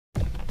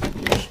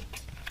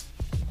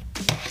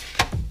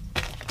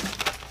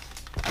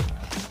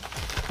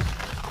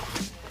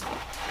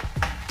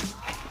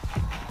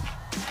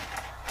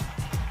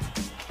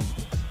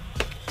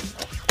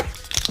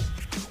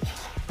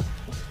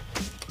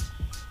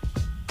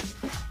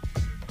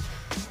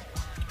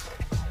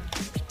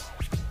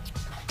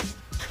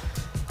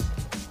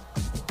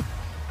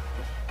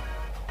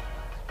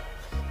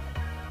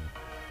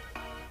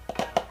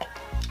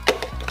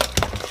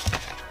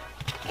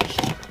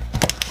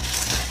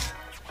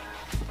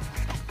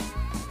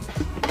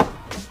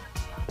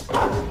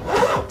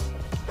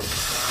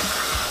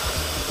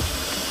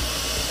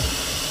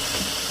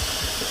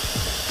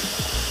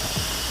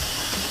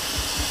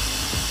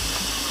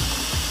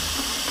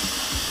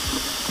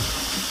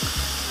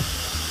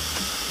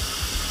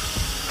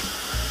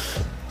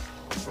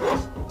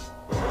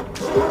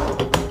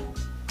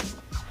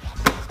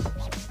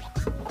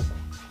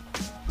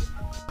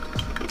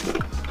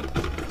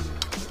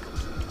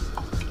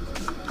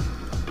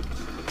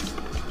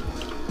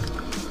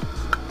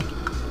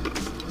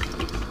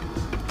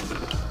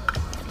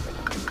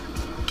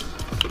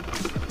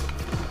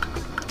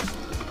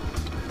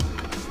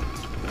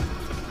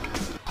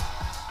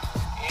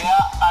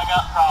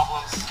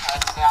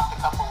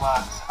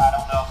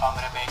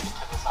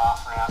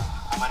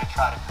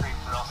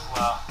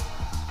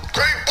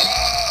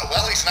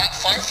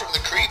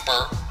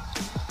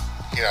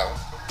you know,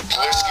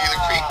 Pulaski the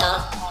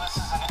Creeper, Well, this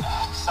is an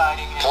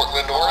exciting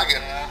Portland,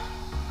 Oregon.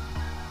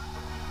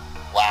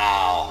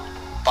 Wow,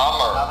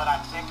 bummer. Now that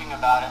I'm thinking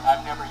about it,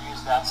 I've never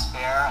used that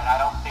spare, and I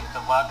don't think the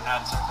lug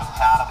nuts are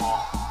compatible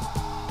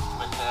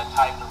with the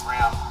type of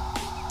rim.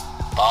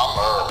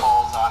 Bummer. The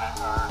holes on it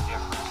are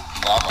different.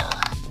 Bummer.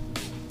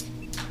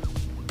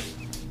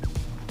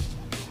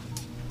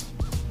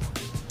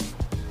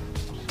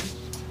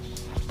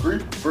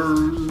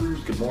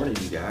 Kreeepers! Good morning,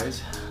 you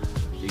guys.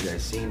 You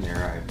guys seen there,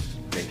 I'm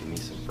making me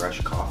some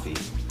fresh coffee.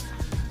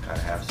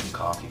 Gotta have some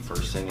coffee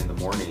first thing in the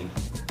morning.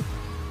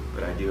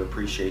 But I do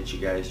appreciate you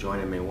guys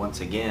joining me once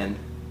again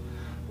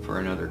for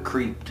another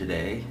creep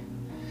today.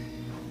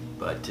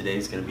 But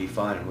today's gonna be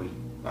fun.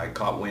 I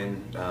caught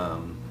wind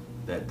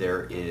that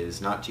there is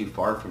not too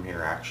far from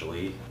here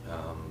actually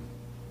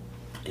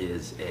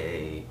is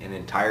an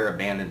entire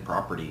abandoned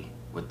property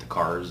with the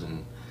cars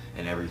and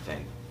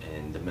everything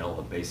in the middle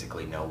of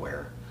basically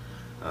nowhere.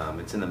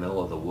 It's in the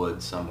middle of the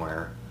woods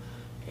somewhere,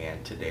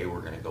 and today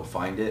we're gonna go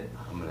find it.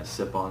 I'm gonna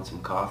sip on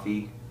some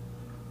coffee.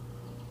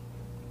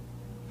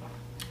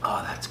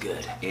 Oh, that's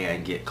good.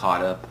 And get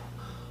caught up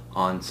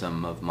on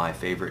some of my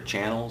favorite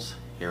channels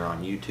here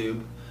on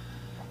YouTube.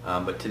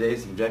 But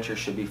today's adventure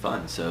should be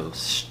fun, so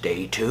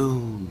stay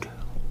tuned.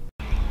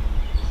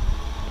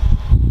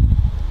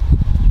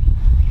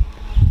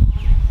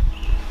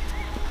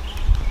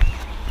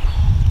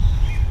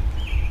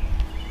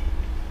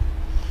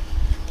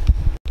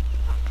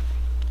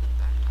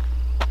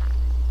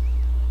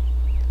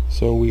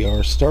 So we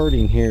are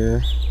starting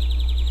here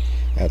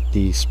at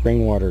the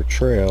Springwater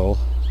Trail,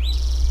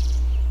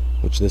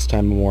 which this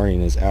time of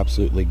morning is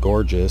absolutely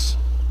gorgeous.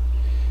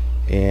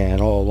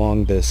 And all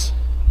along this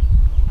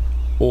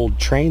old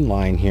train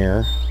line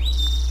here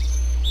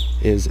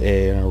is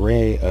an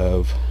array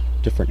of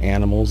different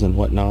animals and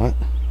whatnot.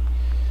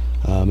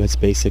 It's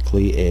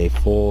basically a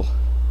full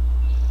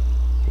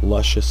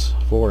luscious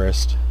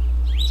forest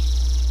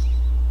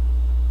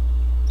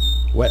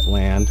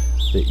wetland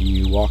that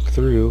you walk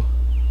through.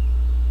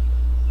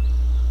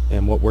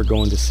 And what we're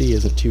going to see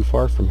isn't too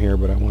far from here,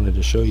 but I wanted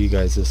to show you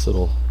guys this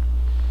little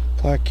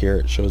plaque here.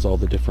 It shows all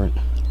the different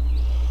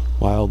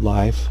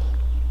wildlife,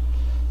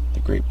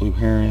 the great blue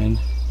heron,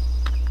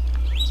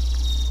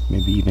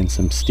 maybe even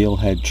some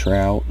steelhead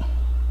trout.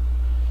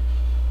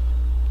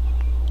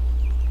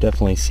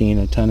 Definitely seen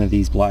a ton of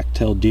these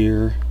black-tailed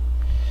deer,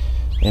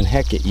 and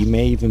heck it, you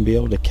may even be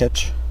able to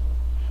catch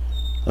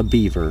a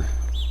beaver.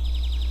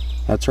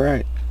 That's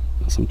right,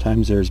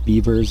 sometimes there's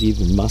beavers,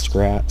 even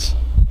muskrats.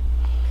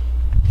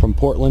 From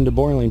Portland to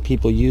Boiling,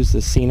 people use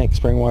the scenic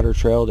Springwater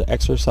Trail to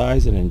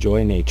exercise and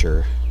enjoy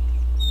nature.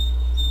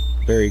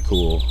 Very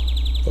cool.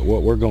 But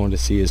what we're going to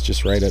see is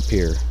just right up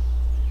here.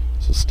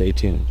 So stay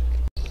tuned.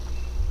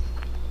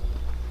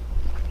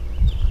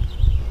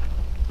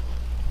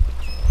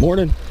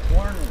 Morning.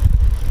 Morning.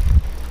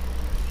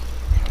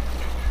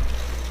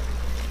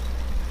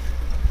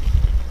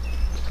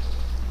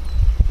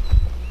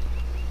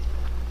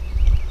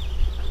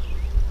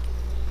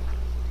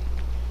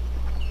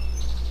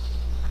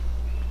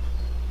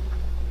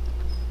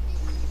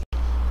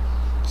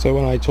 So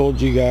when I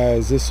told you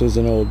guys this was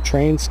an old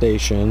train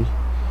station,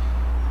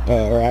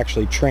 or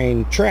actually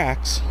train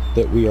tracks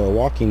that we are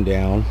walking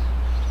down,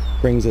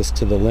 brings us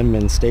to the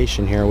Linman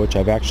station here, which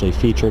I've actually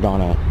featured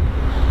on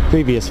a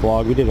previous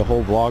vlog. We did a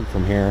whole vlog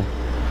from here.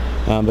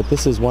 But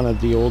this is one of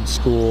the old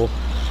school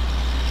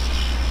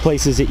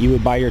places that you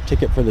would buy your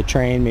ticket for the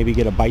train, maybe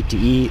get a bite to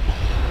eat.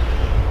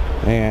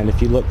 And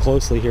if you look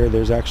closely here,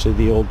 there's actually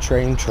the old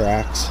train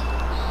tracks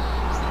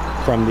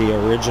from the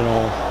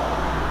original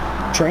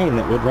train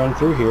that would run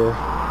through here,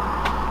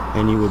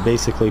 and you would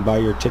basically buy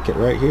your ticket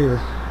right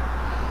here.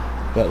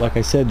 But like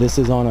I said, this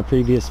is on a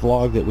previous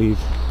vlog that we've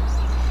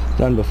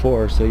done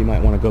before, so you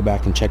might want to go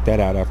back and check that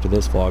out after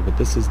this vlog. But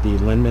this is the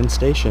Linman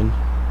station,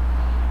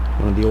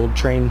 one of the old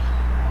train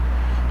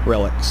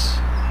relics.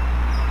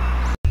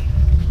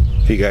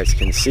 If you guys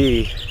can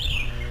see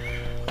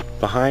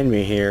behind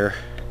me here,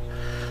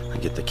 I'll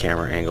get the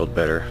camera angled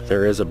better,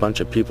 there is a bunch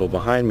of people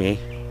behind me.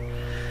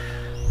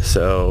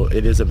 So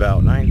it is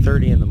about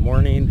 9:30 in the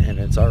morning, and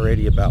it's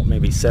already about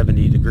maybe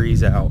 70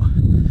 degrees out.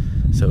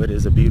 So it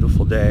is a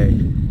beautiful day.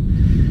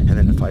 And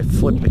then if I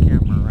flip the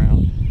camera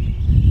around,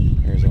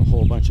 there's a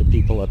whole bunch of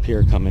people up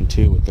here coming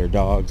too with their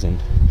dogs, and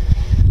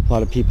a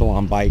lot of people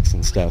on bikes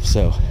and stuff.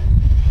 So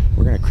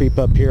we're gonna creep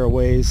up here a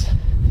ways,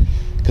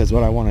 because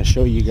what I want to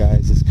show you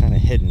guys is kind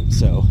of hidden.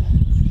 So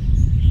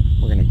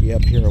we're gonna be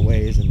up here a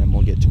ways, and then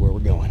we'll get to where we're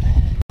going.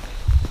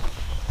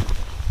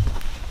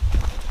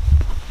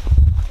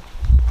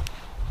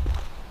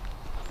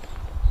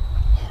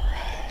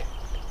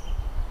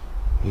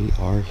 We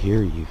are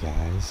here, you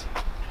guys.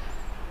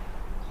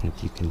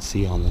 If you can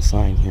see on the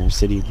sign here,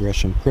 City of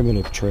Gresham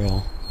Primitive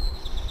Trail.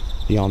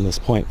 Beyond this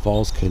point,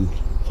 falls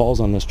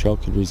on this trail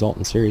could result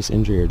in serious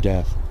injury or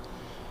death.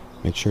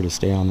 Make sure to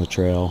stay on the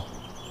trail.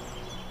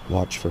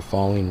 Watch for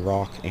falling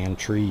rock and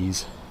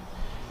trees,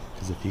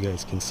 because if you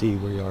guys can see,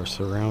 we are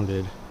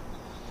surrounded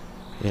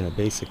in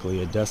basically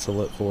a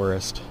desolate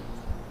forest.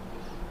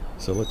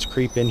 So let's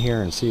creep in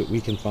here and see what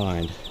we can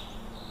find.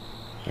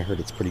 I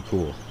heard it's pretty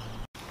cool.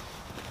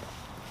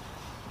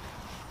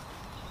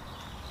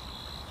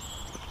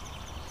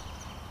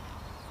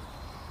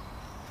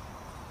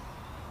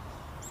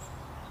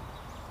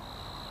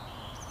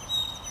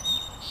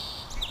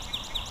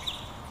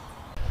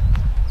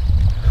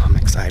 I'm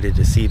excited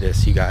to see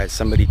this, you guys.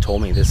 Somebody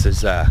told me this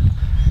has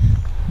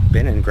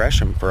been in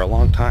Gresham for a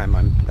long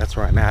time. That's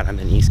where I'm at. I'm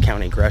in East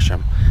County,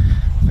 Gresham,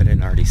 if I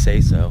didn't already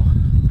say so.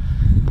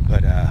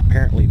 But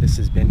apparently this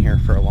has been here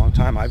for a long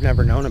time. I've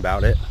never known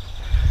about it.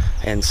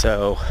 And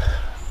so,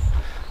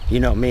 you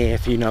know me,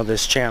 if you know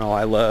this channel,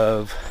 I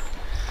love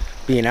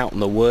being out in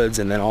the woods,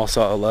 and then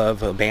also I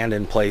love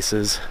abandoned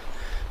places.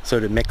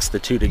 So to mix the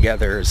two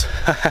together is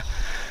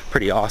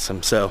pretty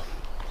awesome. So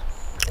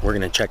we're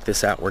gonna check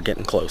this out. We're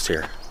getting close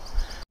here.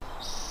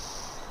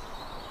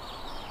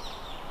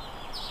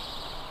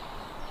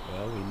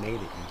 Well, we made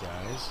it, you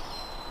guys.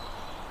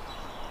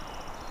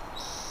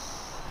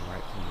 And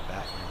right from the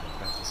back here, we've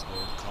got this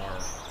old car.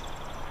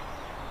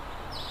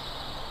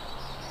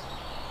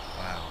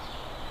 Wow.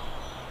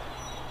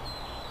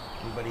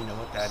 Anybody know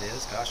what that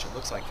is? Gosh, it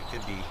looks like it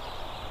could be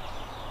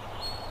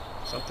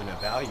something of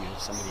value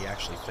if somebody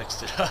actually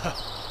fixed it up.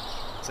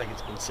 Looks like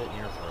it's been sitting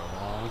here for a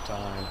long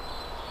time.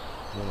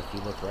 And then if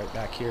you look right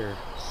back here,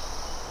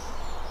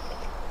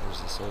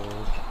 there's this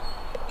old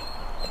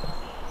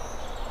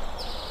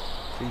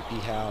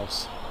creepy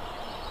house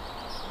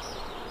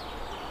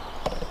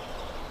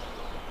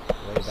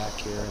way back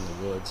here in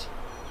the woods.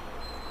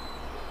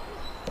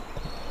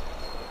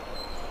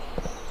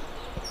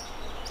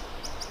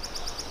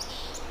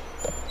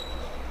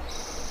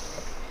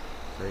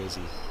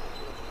 Crazy.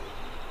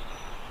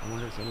 I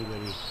wonder if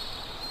anybody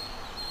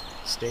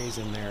stays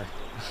in there.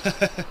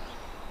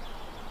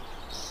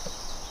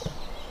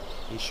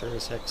 He's sure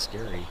as heck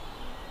scary.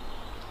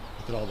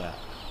 Look at all that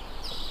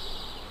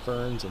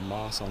ferns and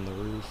moss on the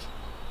roof.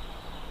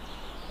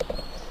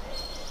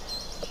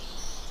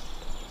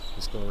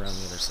 Let's go around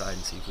the other side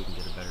and see if we can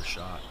get a better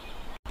shot.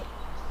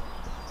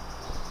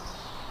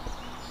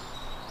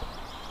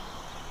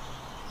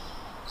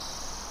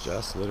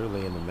 Just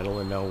literally in the middle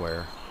of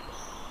nowhere.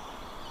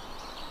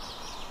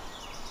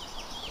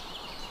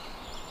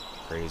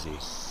 Crazy.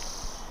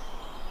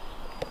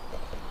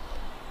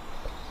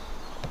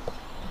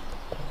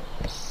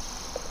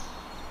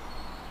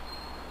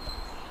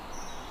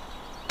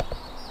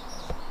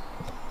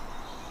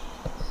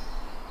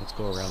 Let's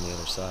go around the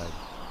other side.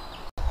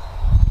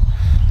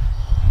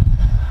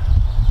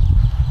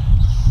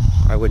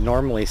 I would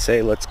normally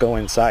say let's go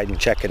inside and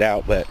check it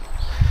out, but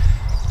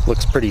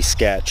looks pretty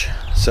sketch.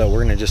 So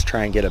we're gonna just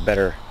try and get a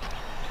better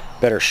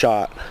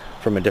shot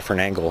from a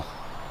different angle.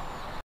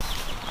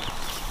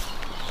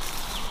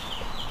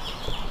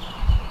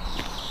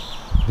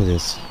 Look at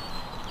this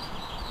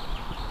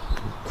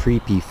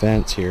creepy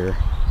fence here.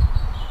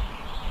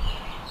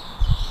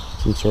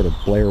 Some sort of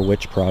Blair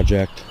Witch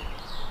project.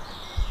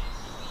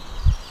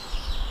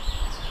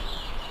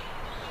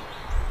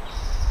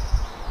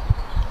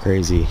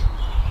 Crazy.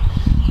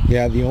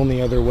 Yeah, the only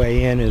other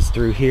way in is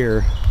through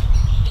here.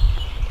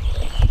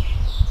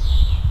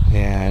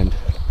 And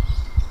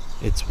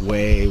it's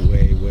way,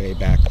 way, way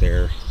back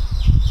there.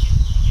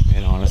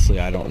 And honestly,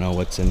 I don't know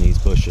what's in these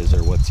bushes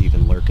or what's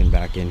even lurking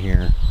back in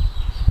here.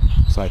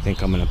 So I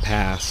think I'm gonna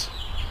pass.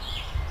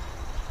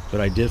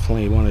 But I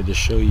definitely wanted to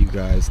show you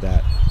guys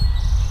that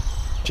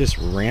just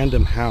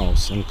random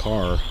house and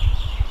car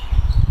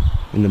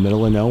in the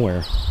middle of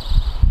nowhere,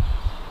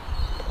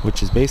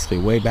 which is basically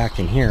way back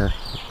in here,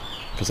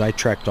 because I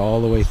trekked all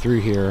the way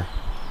through here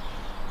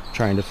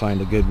trying to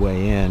find a good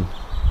way in.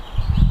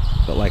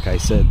 But like I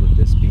said, with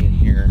this being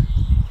here,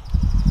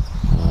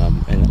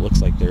 and it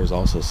looks like there's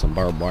also some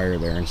barbed wire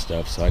there and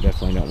stuff, so I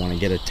definitely don't want to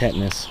get a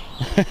tetanus.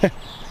 Look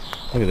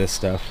at this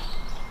stuff.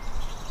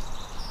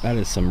 That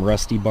is some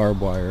rusty barbed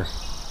wire.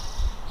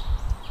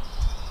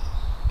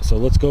 So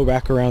let's go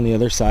back around the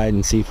other side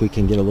and see if we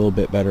can get a little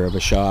bit better of a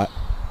shot.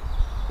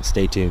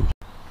 Stay tuned.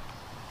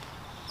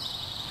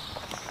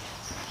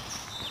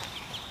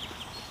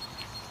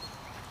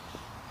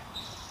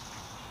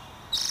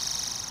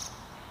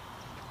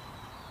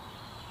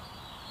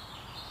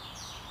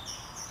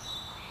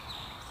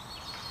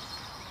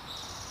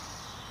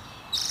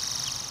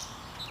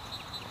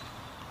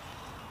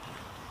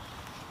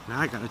 Now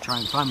I gotta try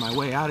and find my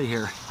way out of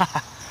here.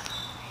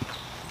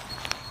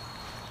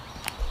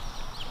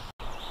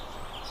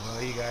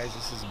 Well, you guys,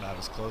 this is about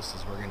as close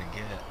as we're gonna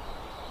get.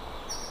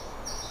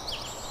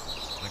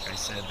 Like I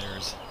said,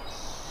 there's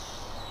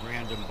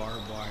random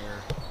barbed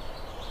wire.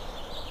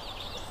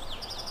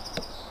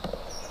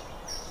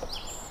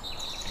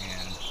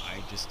 And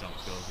I just don't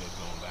feel good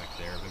going back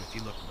there. But if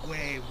you look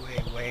way,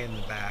 way, way in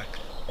the back,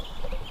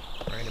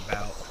 right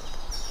about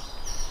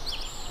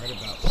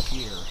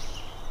here,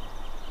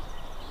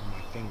 where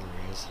my finger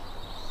is,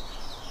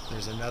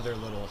 there's another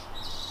little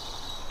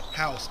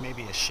house,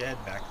 maybe a shed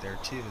back there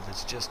too,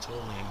 that's just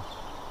totally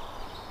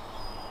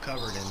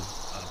covered in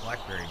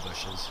blackberry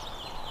bushes.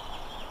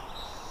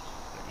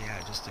 But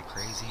yeah, just a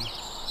crazy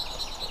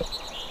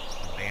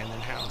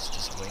abandoned house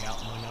just way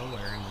out in the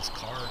nowhere, in this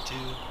car too.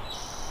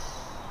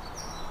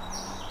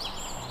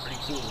 Pretty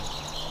cool.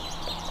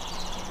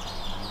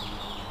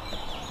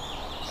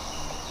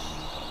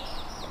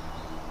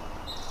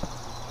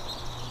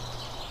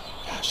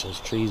 Gosh, those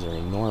trees are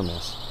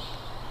enormous.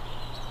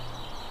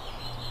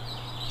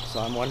 So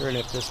I'm wondering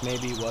if this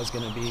maybe was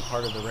going to be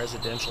part of the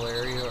residential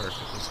area, or if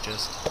it was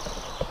just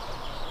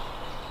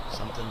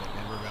something that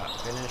never got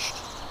finished.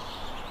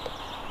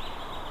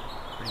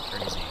 Pretty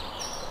crazy.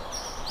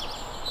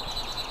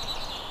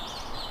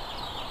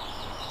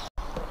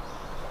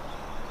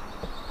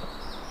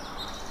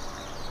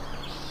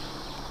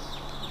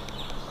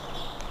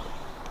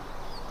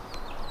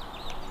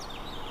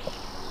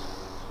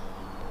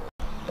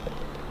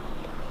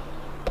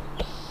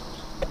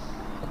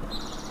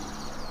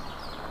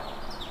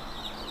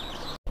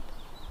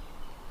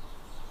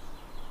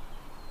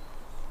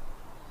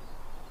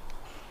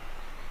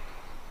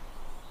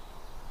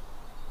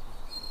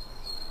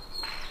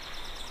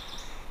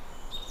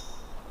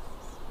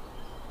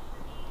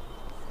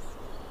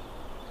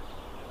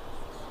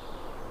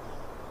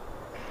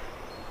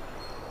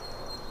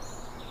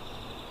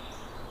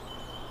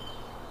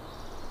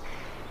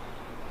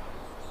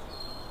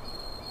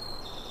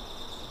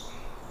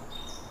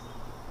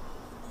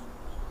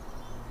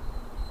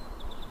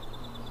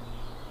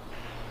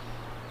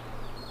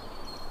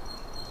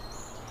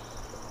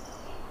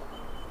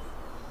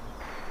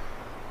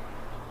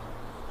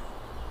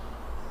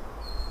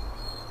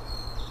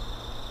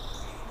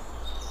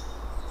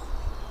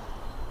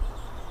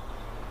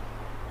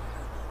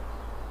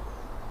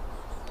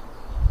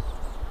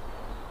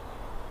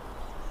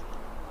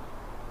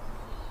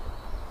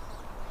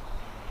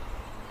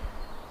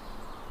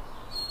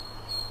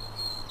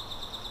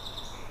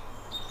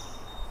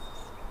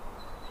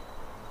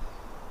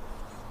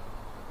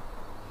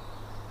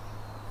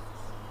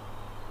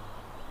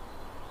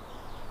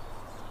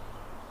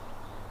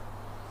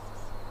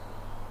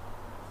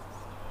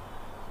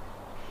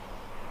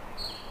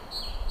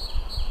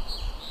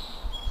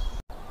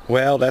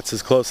 Well, that's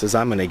as close as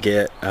I'm going to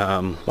get.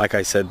 Like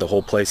I said, the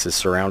whole place is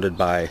surrounded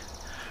by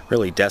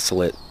really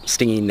desolate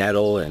stinging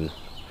nettle, and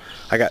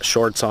I got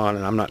shorts on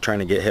and I'm not trying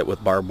to get hit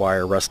with barbed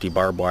wire, rusty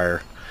barbed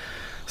wire.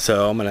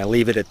 So I'm going to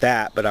leave it at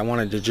that, but I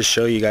wanted to just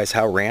show you guys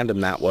how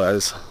random that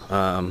was.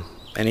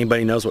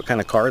 Anybody knows what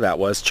kind of car that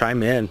was,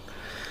 chime in.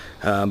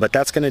 But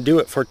that's going to do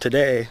it for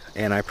today,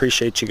 and I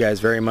appreciate you guys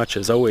very much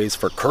as always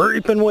for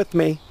creeping with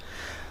me.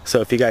 So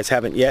if you guys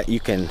haven't yet, you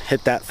can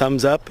hit that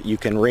thumbs up, you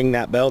can ring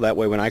that bell, that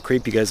way when I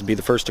creep you guys will be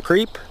the first to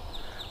creep.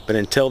 But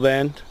until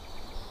then,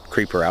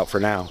 Creeper out for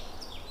now.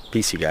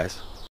 Peace, you guys.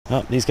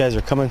 Oh, these guys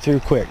are coming through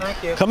quick.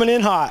 Thank you. Coming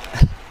in hot.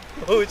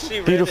 Oh, she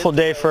Beautiful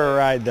day for a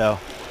ride though.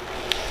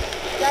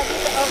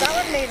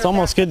 It's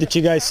almost good that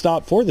you guys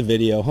stopped for the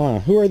video, huh?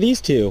 Who are these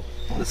two?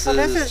 This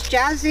is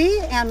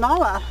Jazzy and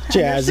Mala.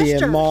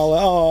 Jazzy and Mala.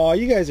 Oh,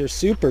 you guys are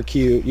super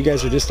cute. You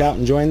guys are just out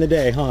enjoying the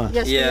day, huh?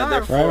 Yes, yeah,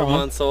 they're 4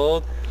 months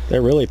old.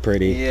 They're really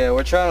pretty. Yeah,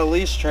 we're trying to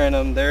leash train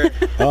them. They're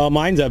oh,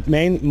 mine's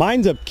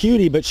a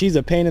cutie, but she's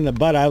a pain in the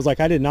butt. I was like,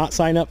 I did not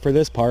sign up for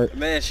this part.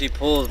 Man, she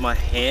pulls my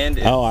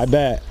hand. Oh, I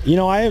bet. You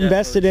know, I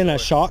invested in a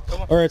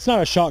shock, or it's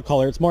not a shock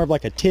collar. It's more of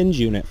like a tinge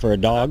unit for a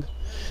dog.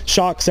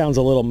 Shock sounds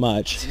a little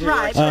much,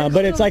 right?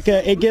 But it's like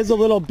it gives a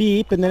little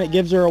beep and then it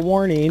gives her a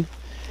warning,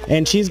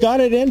 and she's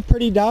got it in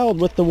pretty dialed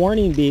with the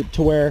warning beep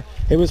to where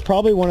it was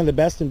probably one of the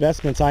best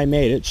investments I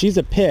made. She's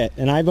a pit,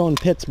 and I've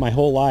owned pits my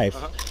whole life,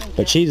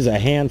 but she's a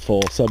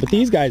handful. So, but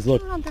these guys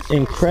look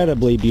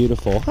incredibly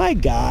beautiful. Hi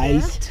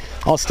guys.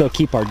 I'll still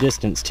keep our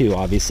distance too,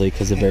 obviously,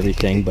 because of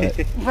everything, but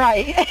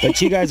right.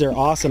 But you guys are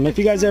awesome. If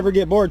you guys ever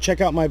get bored,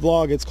 check out my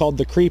vlog. It's called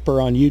The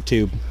Creeper on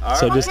YouTube.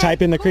 So just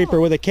type in The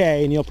Creeper with a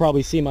K and you'll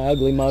probably see my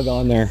ugly mug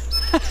on there.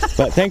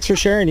 But thanks for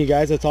sharing, you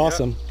guys. That's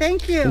awesome.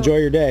 Thank you. Enjoy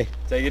your day.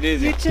 Take it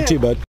easy. You too. You too,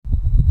 bud.